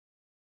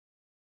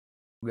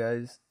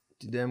Guys,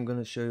 today I'm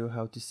gonna show you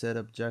how to set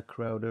up jack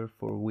router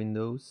for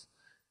Windows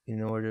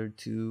in order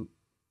to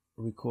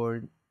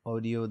record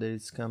audio that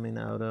is coming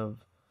out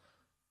of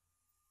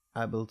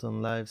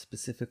AbletonLive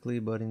specifically,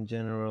 but in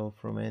general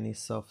from any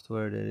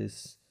software that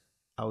is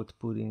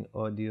outputting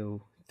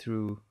audio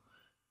through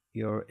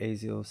your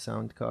ASIO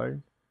sound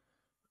card.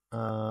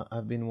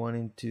 I've been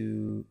wanting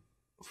to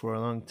for a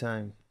long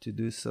time to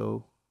do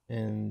so,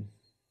 and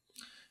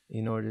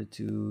in order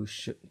to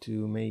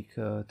make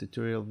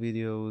tutorial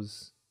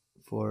videos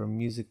for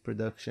music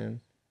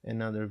production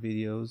and other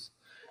videos,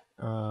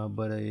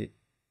 but I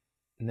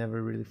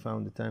never really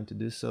found the time to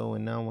do so.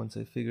 And now once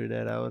I figured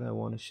that out, I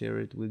want to share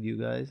it with you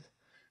guys.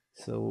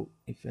 So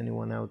if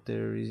anyone out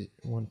there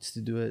wants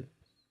to do it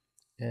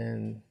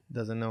and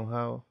doesn't know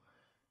how,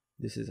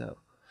 this is how.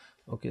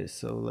 Okay,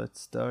 so let's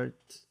start.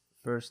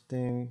 First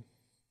thing,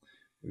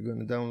 we're going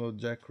to download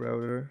jack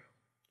router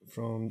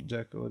from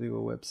Jack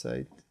Audio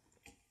website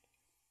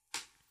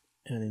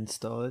and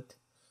install it.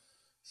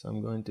 So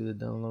I'm going to the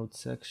download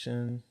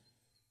section.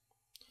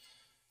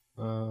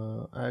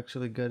 I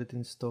actually got it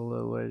installed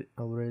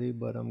already,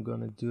 but I'm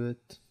gonna do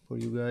it for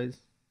you guys.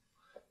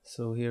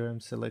 So here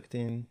I'm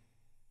selecting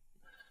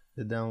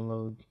the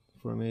download.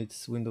 For me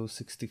it's Windows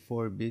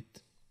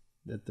 64-bit.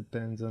 That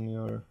depends on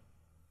you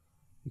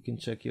can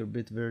check your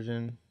bit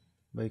version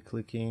by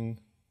clicking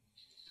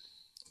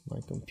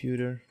my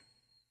computer,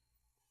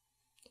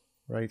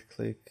 right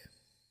click,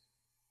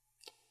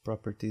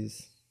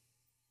 properties,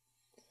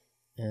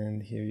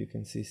 and here you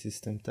can see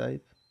system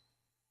type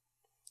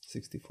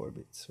 64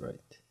 bits,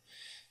 right?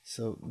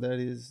 So that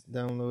is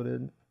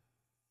downloaded.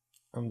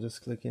 I'm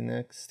just clicking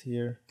next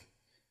here.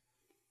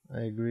 I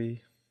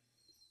agree,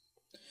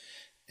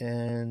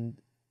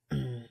 and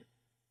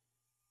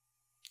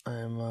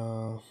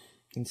I'm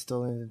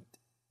installing it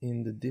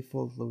in the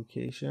default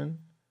location,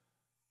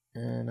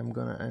 and I'm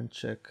gonna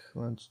uncheck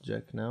launch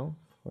jack now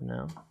for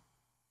now.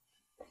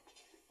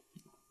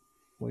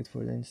 Wait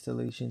for the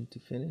installation to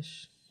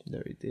finish.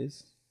 There it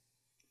is.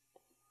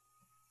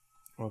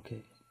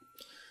 Okay,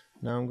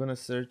 now I'm gonna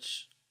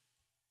search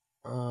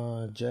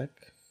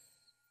jack,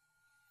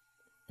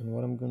 and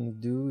what I'm gonna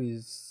do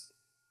is,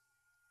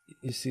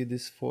 you see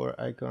these 4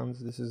 icons.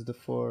 This is the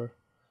 4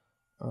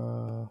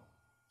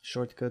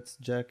 shortcuts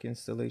jack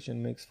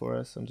installation makes for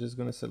us. I'm just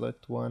gonna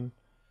select one,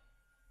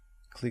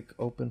 click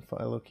open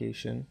file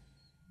location,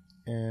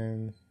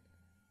 and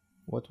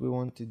what we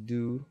want to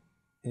do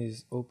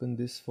is open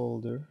this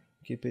folder,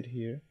 keep it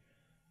here,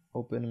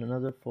 open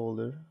another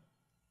folder,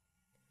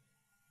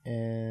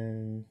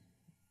 and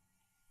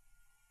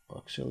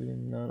actually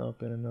not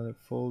open another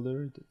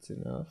folder, that's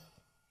enough.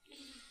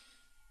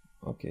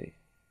 Okay,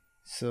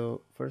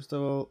 so first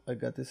of all, I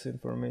got this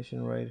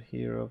information right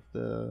here of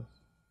the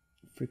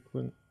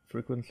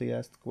frequently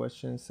asked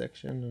questions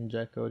section on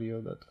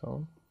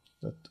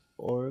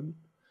jackaudio.com.org,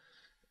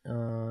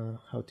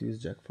 how to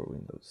use jack for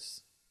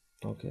Windows.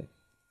 Okay,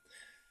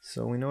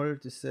 so in order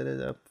to set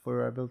it up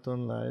for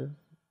AbletonLive,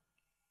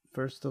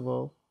 first of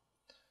all,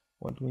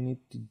 what we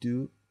need to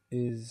do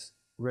is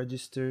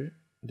register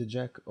the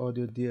jack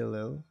audio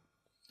DLL.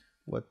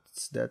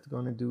 What's that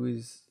gonna do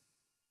is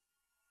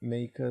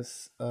make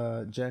us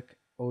jack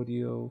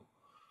audio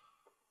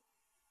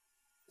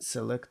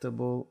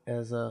selectable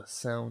as a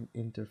sound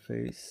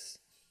interface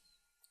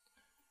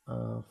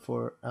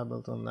for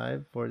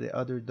AbletonLive. For the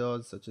other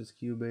DAWs such as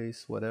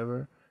Cubase,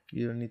 whatever,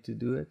 you don't need to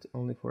do it,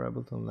 only for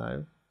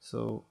AbletonLive.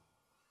 So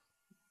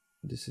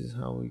this is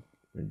how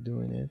we're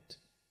doing it.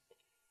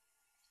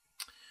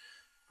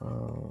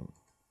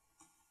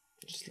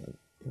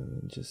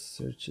 Just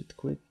search it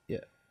quick.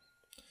 Yeah.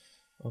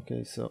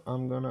 Okay, so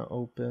I'm gonna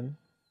open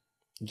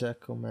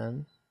jack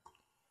command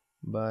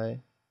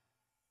by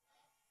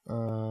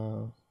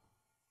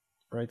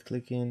right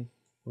clicking,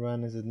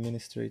 run as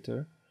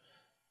administrator.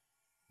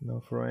 Now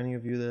for any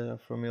of you that are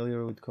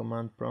familiar with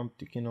command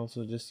prompt, you can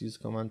also just use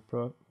command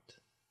prompt.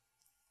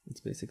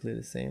 It's basically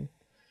the same.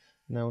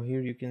 Now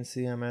here you can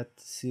see I'm at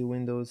C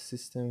Windows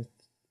System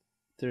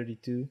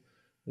 32.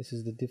 This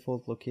is the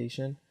default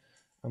location.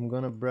 I'm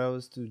gonna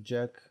browse to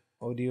jack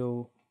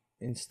audio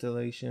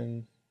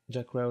installation,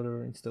 jack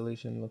router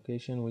installation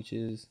location, which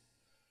is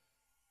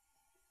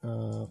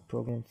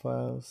program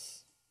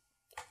files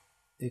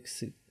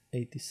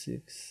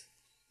x86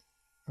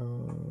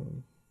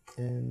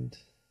 and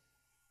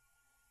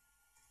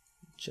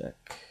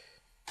jack.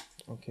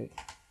 Okay,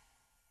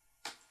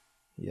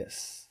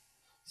 yes.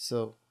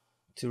 So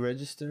to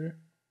register,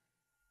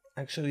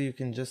 actually you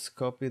can just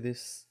copy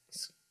this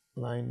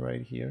line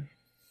right here.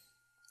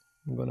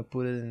 I'm gonna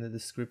put it in the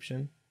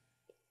description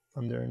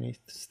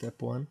underneath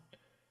step 1.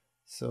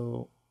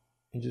 So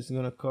I'm just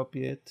gonna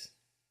copy it.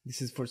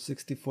 This is for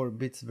 64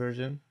 bits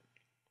version,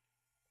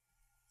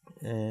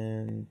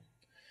 and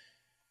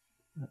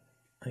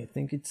I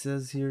think it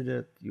says here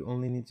that you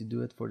only need to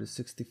do it for the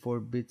 64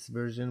 bits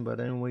version, but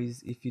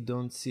anyways, if you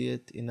don't see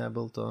it in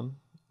Ableton,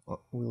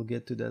 we'll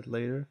get to that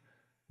later,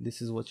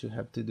 this is what you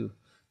have to do.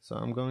 So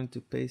I'm going to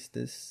paste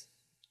this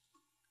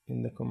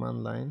in the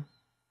command line,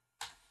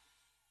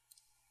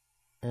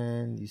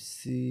 and you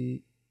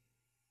see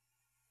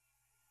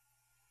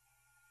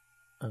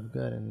I've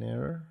got an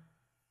error,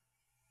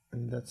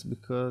 and that's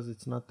because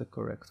it's not the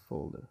correct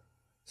folder.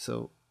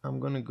 So I'm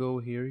gonna go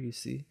here, you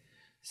see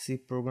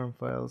program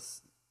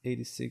files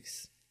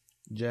 86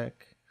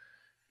 jack,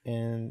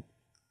 and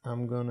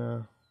I'm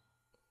gonna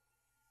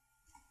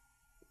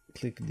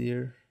click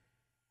dir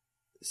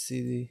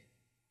cd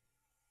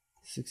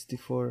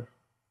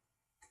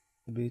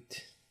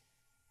 64-bit.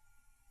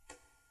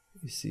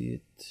 You see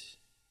it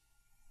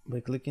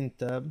by clicking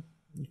tab.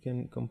 You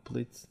can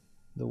complete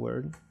the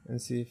word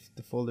and see if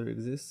the folder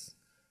exists.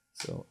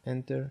 So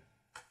enter,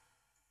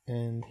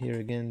 and here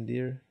again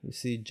dir, you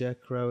see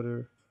jack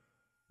router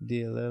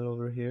DLL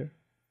over here.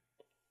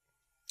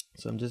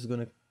 So I'm just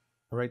gonna,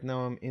 right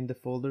now I'm in the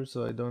folder,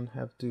 so I don't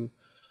have to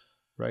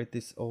write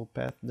this whole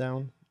path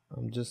down.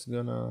 I'm just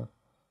gonna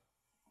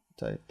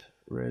type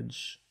reg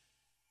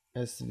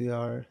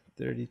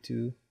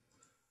svr32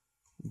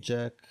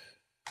 jack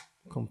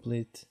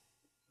complete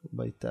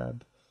by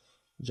tab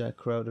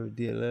jack router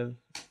DLL,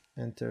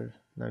 enter.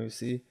 Now you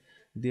see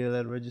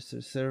DLL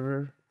register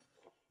server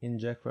in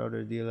jack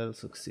router DLL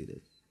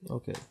succeeded.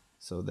 Okay,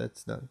 so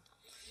that's done.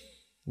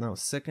 Now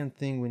second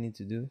thing we need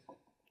to do,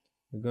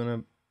 we're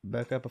gonna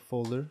back up a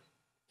folder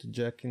to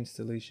jack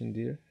installation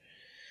dir,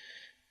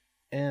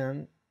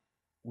 and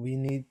we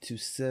need to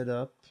set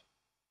up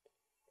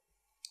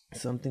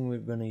something we're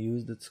gonna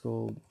use that's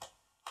called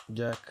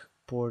jack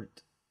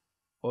port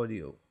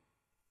audio.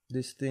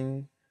 This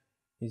thing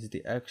is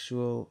the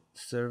actual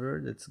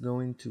server that's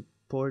going to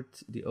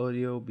port the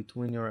audio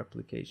between your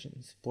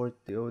applications.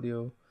 Port the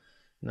audio.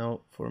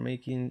 Now for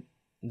making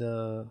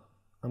the,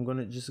 I'm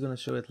just gonna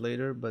show it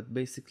later, but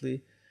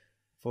basically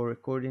for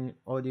recording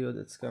audio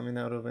that's coming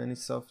out of any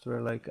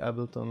software like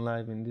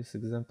AbletonLive in this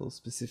example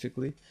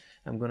specifically,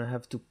 I'm gonna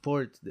have to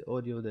port the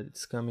audio that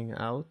it's coming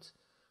out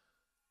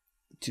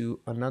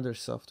to another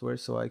software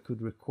so I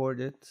could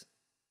record it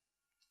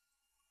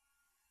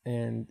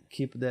and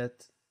keep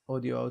that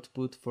audio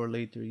output for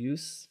later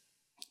use.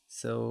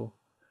 So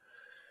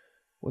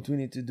what we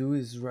need to do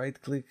is right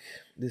click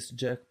this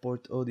jack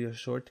port audio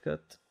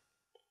shortcut,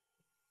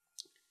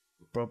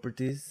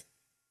 properties,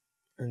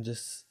 and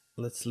just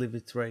let's leave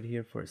it right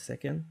here for a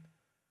second.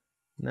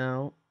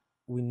 Now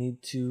we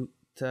need to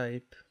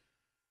type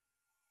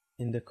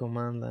in the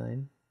command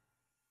line,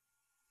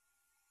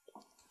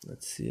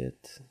 let's see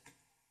it,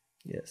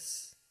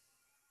 yes,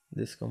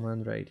 this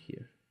command right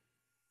here,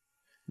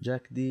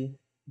 jackd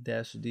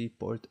 -d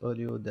port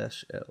audio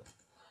 -l.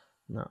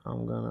 Now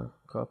I'm gonna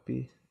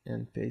copy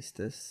and paste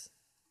this,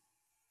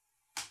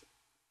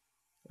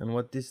 and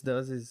what this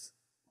does is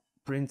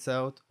prints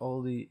out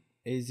all the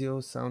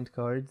ASIO sound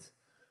cards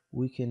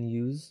we can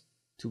use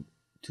to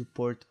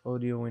port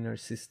audio in our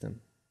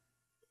system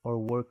or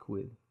work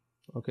with.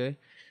 Okay,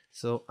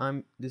 so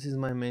this is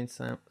my main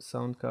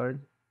sound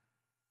card,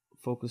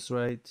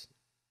 Focusrite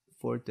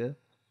Forte,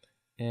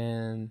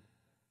 and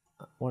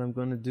what I'm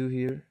gonna do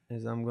here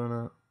is I'm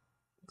gonna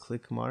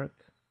click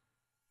mark,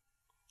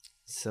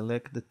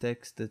 select the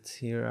text that's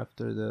here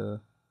after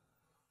the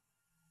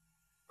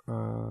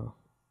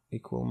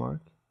equal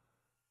mark,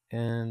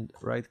 and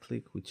right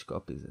click, which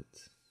copies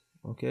it.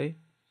 Okay,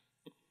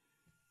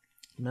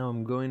 now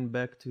I'm going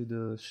back to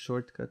the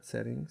shortcut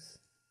settings,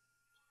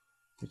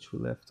 which we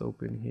left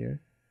open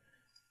here,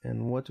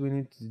 and what we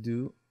need to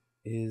do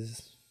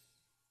is,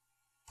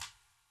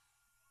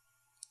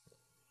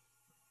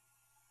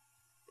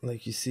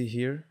 like you see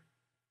here,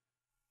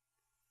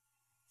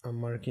 I'm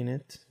marking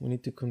it, we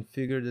need to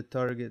configure the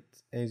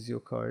target ASIO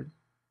card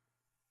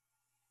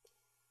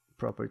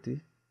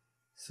property.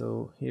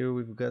 So here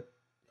we've got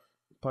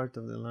part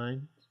of the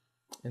line,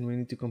 and we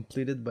need to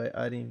complete it by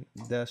adding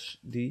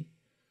 -d,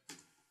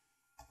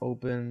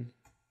 open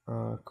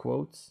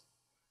quotes,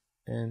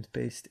 and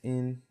paste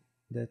in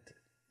that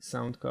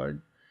sound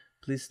card.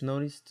 Please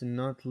notice to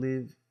not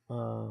leave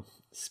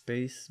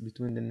space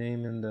between the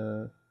name and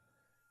the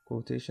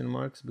quotation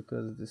marks,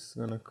 because this is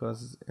gonna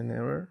cause an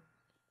error.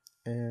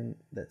 And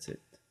that's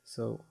it.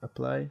 So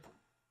apply.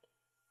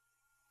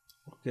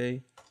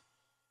 Okay,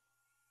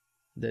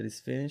 that is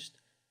finished.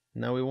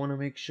 Now we want to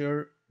make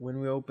sure when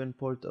we open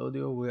port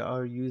audio we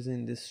are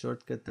using this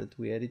shortcut that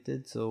we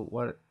edited. So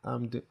what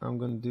I'm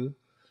gonna do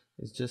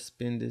is just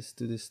pin this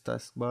to this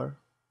taskbar.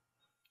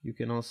 You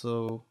can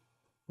also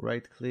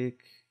right click,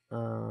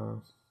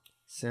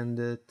 send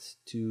it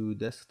to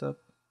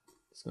desktop.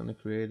 It's gonna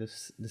create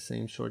the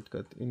same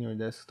shortcut in your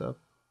desktop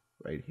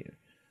right here.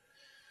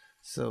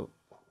 So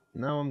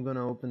now I'm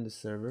gonna open the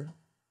server,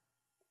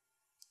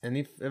 and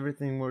if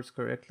everything works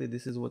correctly,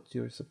 this is what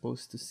you're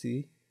supposed to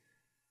see.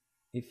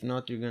 If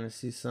not, you're gonna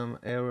see some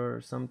error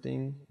or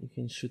something. You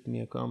can shoot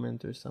me a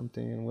comment or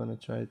something. I'm gonna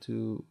try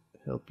to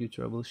help you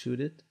troubleshoot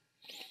it.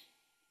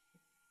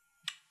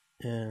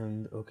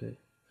 And okay,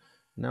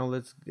 now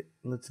let's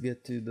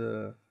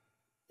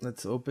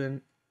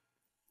open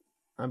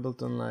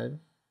AbletonLive,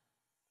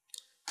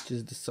 which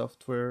is the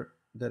software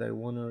that I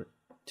want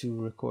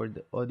to record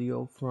the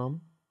audio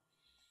from,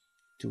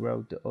 to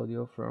route the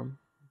audio from.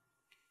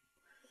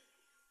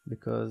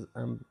 because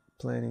I'm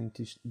planning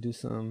to do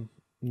some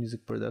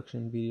music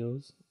production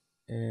videos,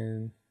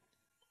 and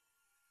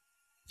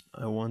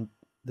I want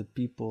the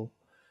people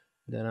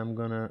that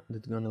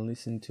gonna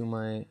listen to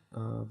my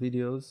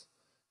videos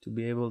to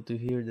be able to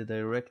hear the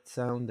direct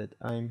sound that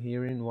I'm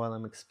hearing while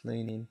I'm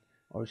explaining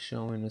or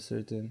showing a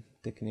certain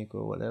technique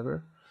or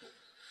whatever.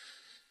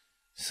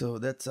 So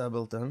that's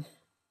Ableton,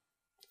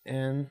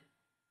 and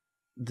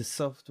the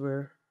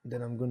software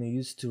that I'm gonna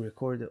use to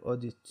record the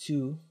audio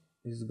to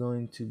is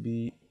going to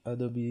be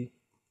Adobe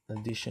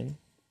Audition.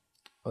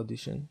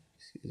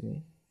 Excuse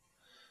me.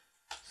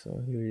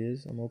 So here it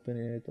is. I'm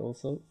opening it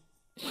also.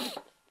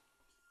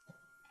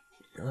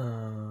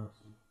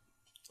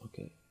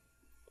 Okay.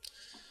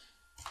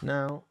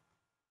 Now,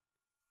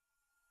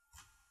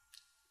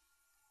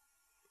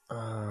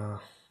 I'm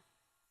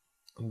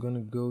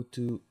gonna go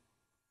to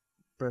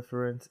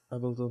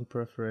Ableton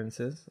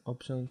Preferences,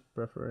 Option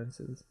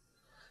Preferences,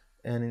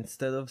 and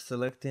instead of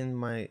selecting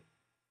my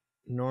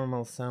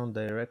normal sound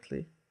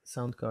directly,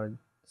 sound card,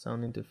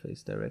 sound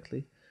interface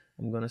directly,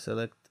 I'm gonna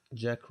select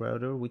jack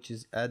router, which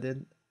is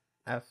added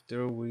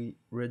after we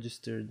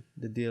registered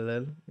the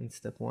DLL in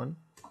step 1.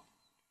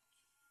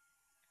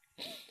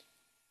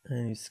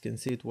 And you can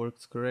see it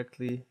works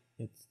correctly.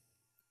 It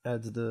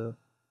adds the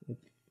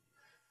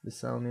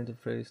sound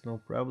interface, no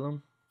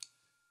problem.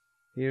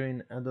 Here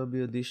in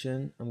Adobe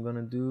Audition, I'm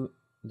gonna do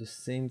the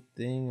same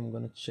thing. I'm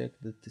gonna check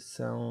that the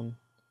sound,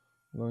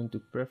 going to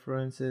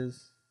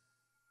Preferences,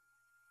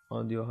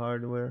 Audio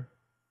Hardware,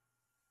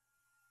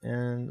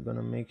 and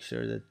gonna make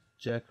sure that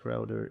jack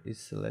router is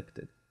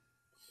selected,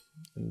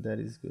 and that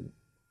is good.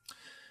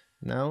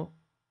 Now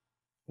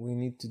we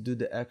need to do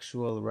the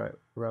actual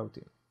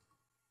routing.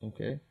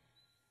 Okay,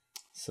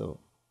 so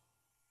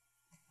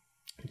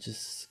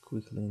just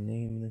quickly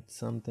name it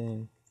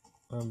something.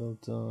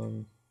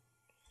 Ableton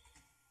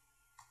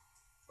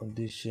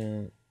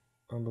Audition,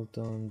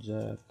 Ableton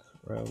jack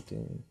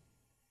routing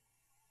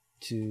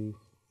to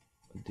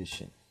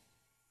Audition.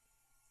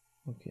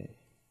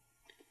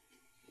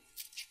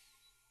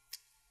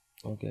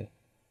 Okay,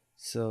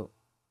 so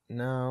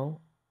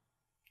now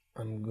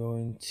I'm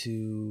going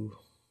to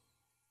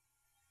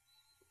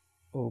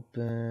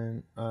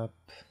open up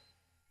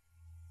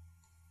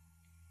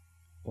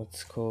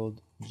what's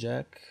called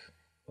jack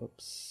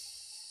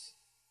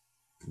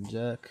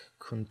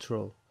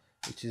control,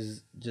 which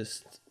is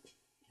just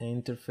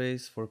an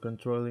interface for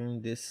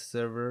controlling this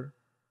server.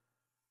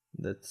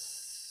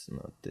 That's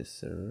not this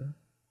server.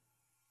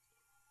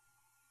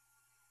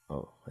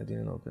 Oh, I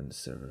didn't open the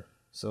server.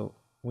 So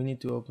we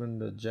need to open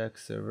the jack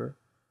server.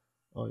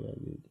 Oh yeah, I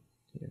did.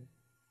 Here,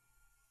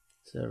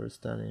 server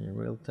starting in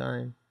real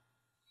time,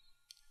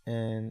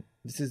 and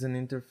this is an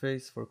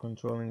interface for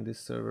controlling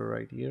this server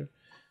right here.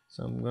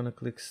 So I'm gonna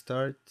click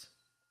start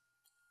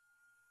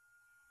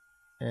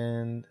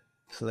and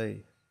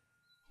play,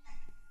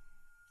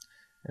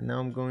 and now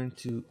I'm going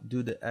to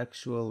do the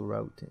actual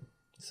routing.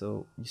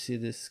 So you see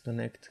this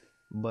connect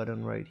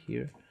button right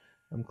here.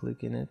 I'm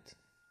clicking it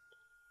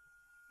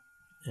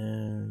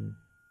and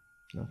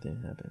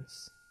nothing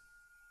happens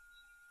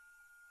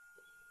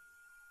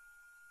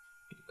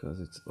because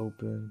it's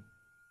open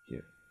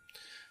here.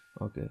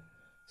 Okay,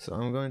 so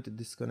I'm going to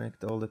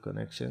disconnect all the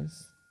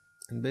connections,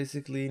 and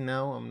basically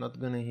now I'm not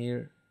gonna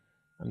hear.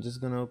 I'm just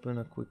gonna open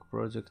a quick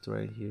project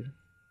right here,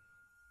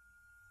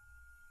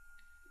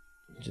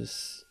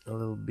 just a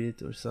little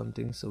bit or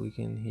something so we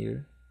can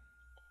hear,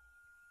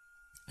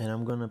 and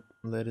I'm gonna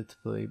let it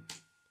play.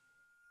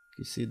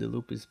 You see the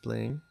loop is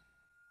playing.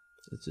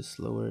 Let's just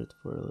lower it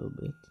for a little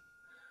bit.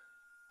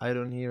 I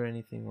don't hear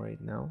anything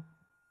right now,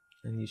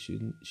 and you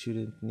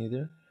shouldn't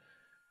neither.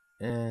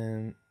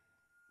 And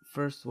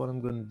first what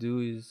I'm gonna do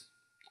is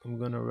I'm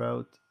gonna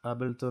route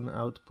Ableton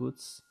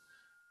outputs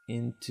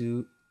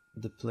into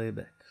the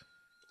playback.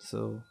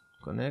 So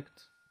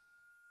connect.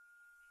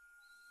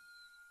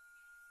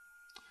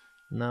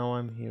 Now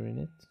I'm hearing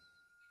it.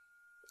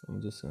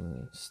 I'm just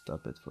gonna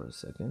stop it for a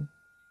second.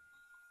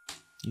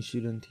 You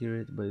shouldn't hear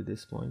it by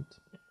this point.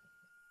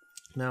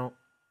 Now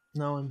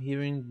I'm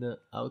hearing the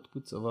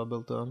outputs of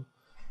Ableton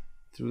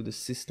through the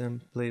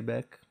system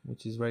playback,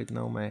 which is right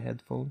now my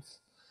headphones,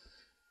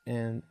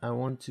 and I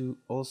want to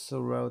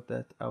also route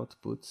that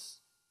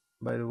outputs.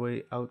 By the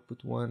way,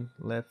 output 1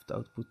 left,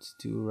 output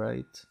 2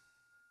 right,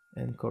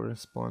 and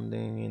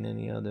corresponding in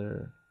any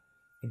other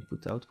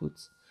input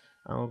outputs.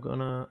 I'm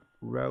gonna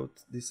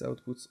route these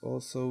outputs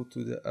also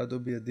to the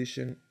Adobe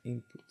Audition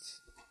inputs.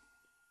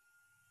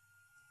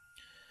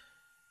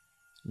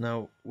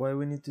 Now, why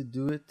we need to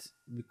do it?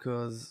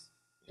 Because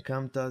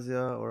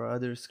Camtasia or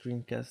other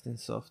screencasting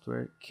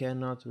software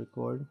cannot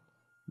record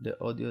the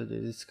audio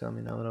that is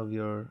coming out of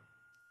your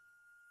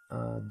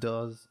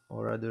DAWs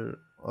or other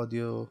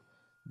audio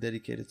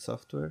dedicated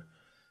software.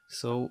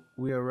 So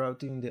we are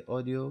routing the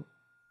audio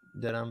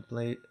that I'm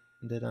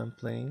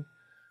playing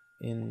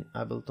in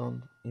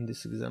Ableton in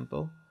this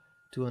example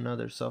to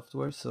another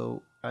software,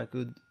 so I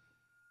could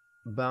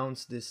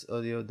bounce this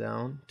audio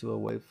down to a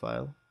WAV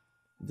file,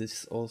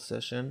 this whole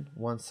session,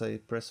 once I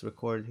press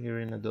record here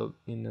in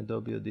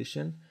Adobe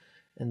Audition,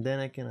 and then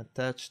I can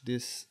attach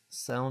this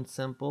sound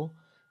sample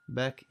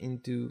back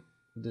into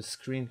the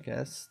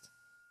screencast,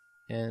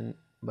 and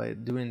by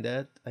doing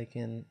that I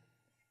can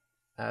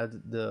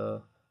add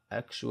the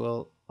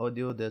actual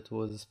audio that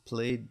was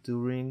played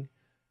during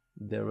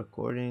the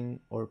recording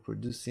or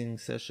producing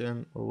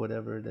session or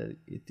whatever that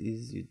it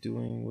is you're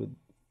doing with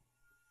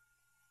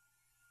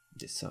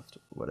this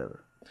software,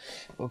 whatever.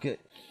 Okay,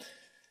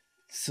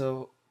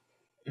 so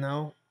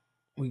now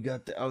we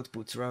got the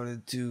outputs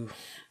routed to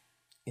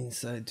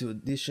inside to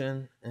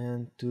Audition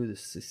and to the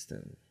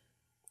system,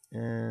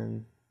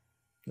 and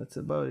that's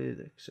about it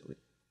actually.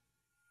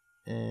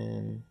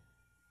 And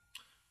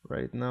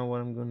right now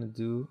what I'm gonna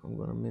do, I'm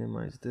gonna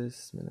minimize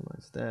this,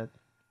 minimize that,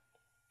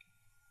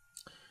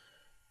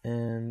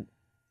 and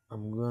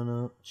I'm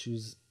gonna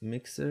choose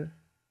mixer,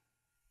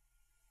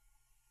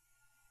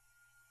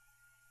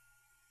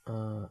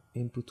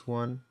 input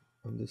 1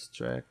 on this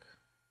track,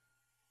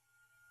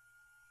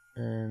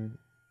 and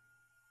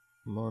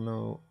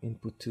mono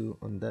input 2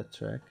 on that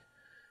track.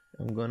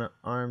 I'm gonna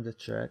arm the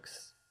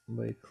tracks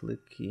by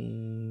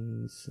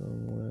clicking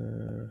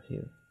somewhere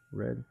here,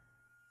 red,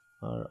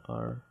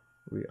 RR,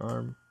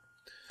 rearm,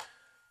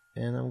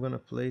 and I'm gonna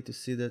play to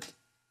see that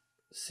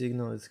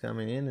signal is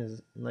coming in.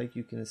 Is like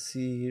you can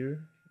see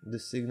here, the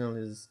signal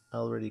is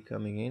already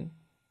coming in.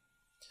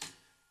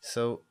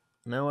 So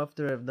now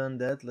after I've done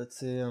that, let's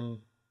say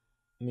I'm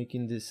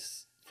making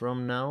this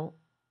from now,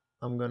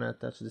 I'm gonna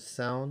attach the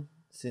sound.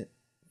 See,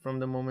 from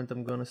the moment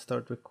I'm gonna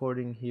start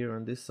recording here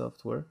on this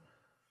software,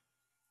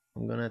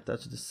 I'm gonna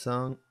attach the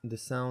sound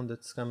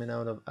that's coming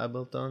out of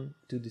Ableton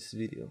to this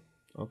video.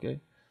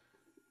 Okay,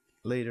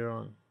 later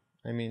on,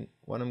 I mean,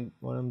 what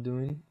I'm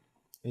doing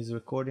is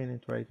recording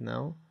it right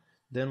now.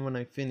 Then when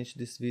I finish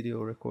this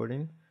video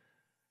recording,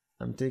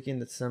 I'm taking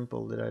the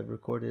sample that I've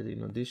recorded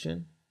in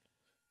Audition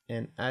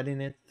and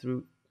adding it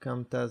through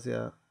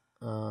Camtasia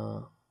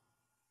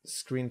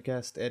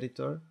screencast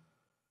editor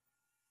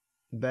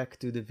back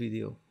to the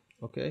video.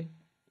 Okay,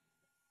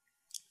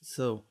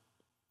 so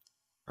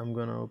I'm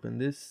gonna open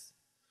this,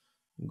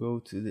 go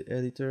to the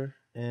editor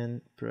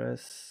and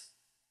press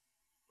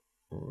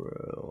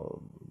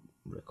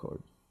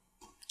record.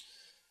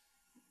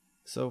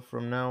 So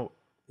from now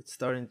it's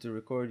starting to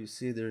record. You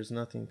see there's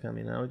nothing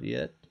coming out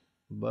yet,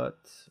 but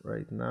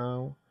right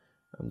now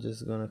I'm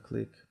just gonna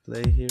click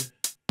play here,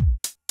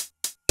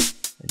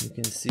 and you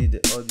can see the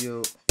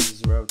audio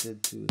is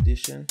routed to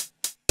Audition,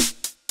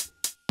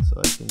 so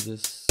I can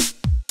just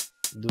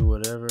do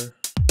whatever.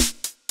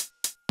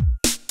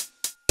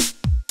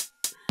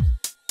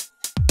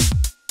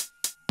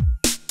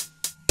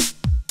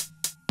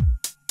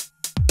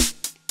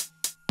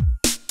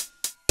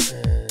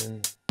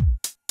 And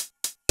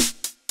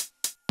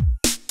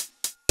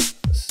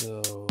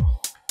so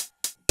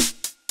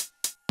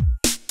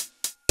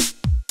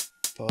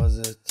pause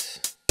it.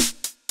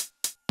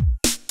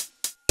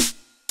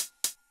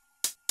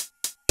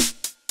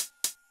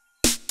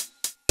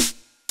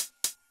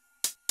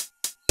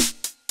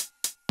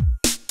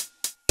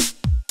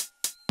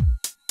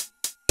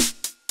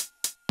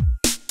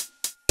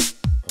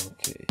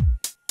 Okay.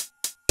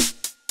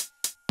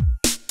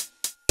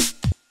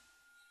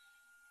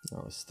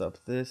 Now stop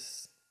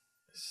this.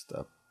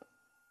 Stop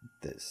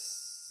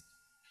this.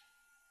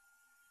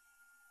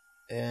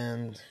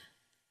 And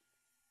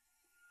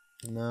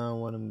now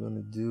what I'm going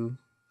to do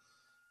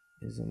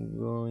is I'm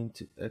going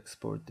to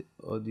export the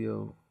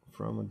audio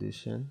from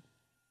Audition,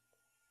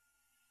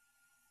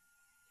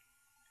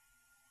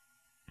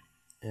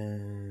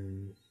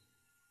 and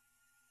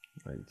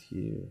right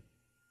here,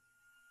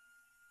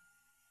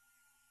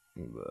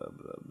 blah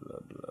blah blah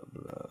blah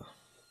blah,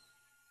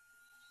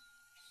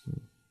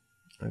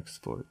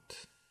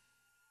 export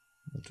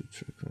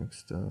multi-track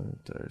mix down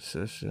entire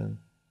session,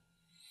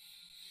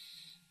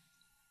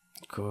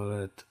 call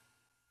it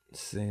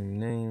same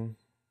name,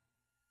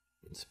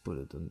 let's put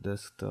it on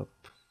desktop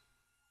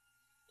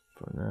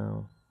for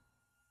now,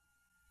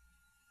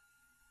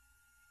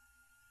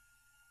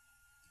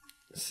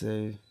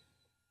 save,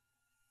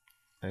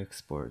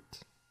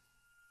 export.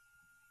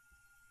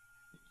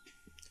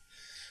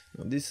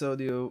 Now this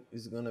audio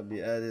is gonna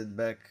be added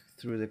back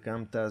through the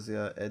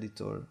Camtasia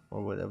editor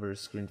or whatever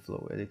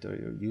ScreenFlow editor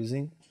you're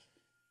using,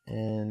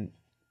 and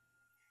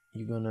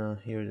you're gonna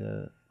hear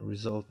the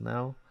result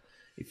now.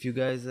 If you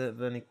guys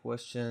have any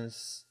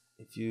questions,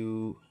 if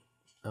you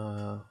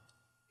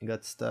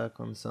got stuck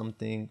on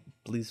something,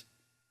 please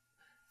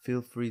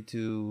feel free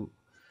to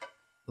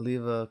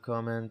leave a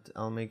comment.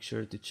 I'll make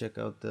sure to check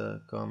out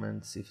the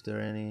comments if there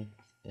are any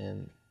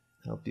and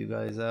help you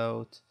guys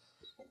out.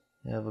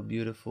 Have a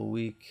beautiful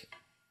week.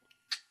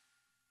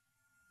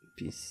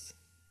 Peace.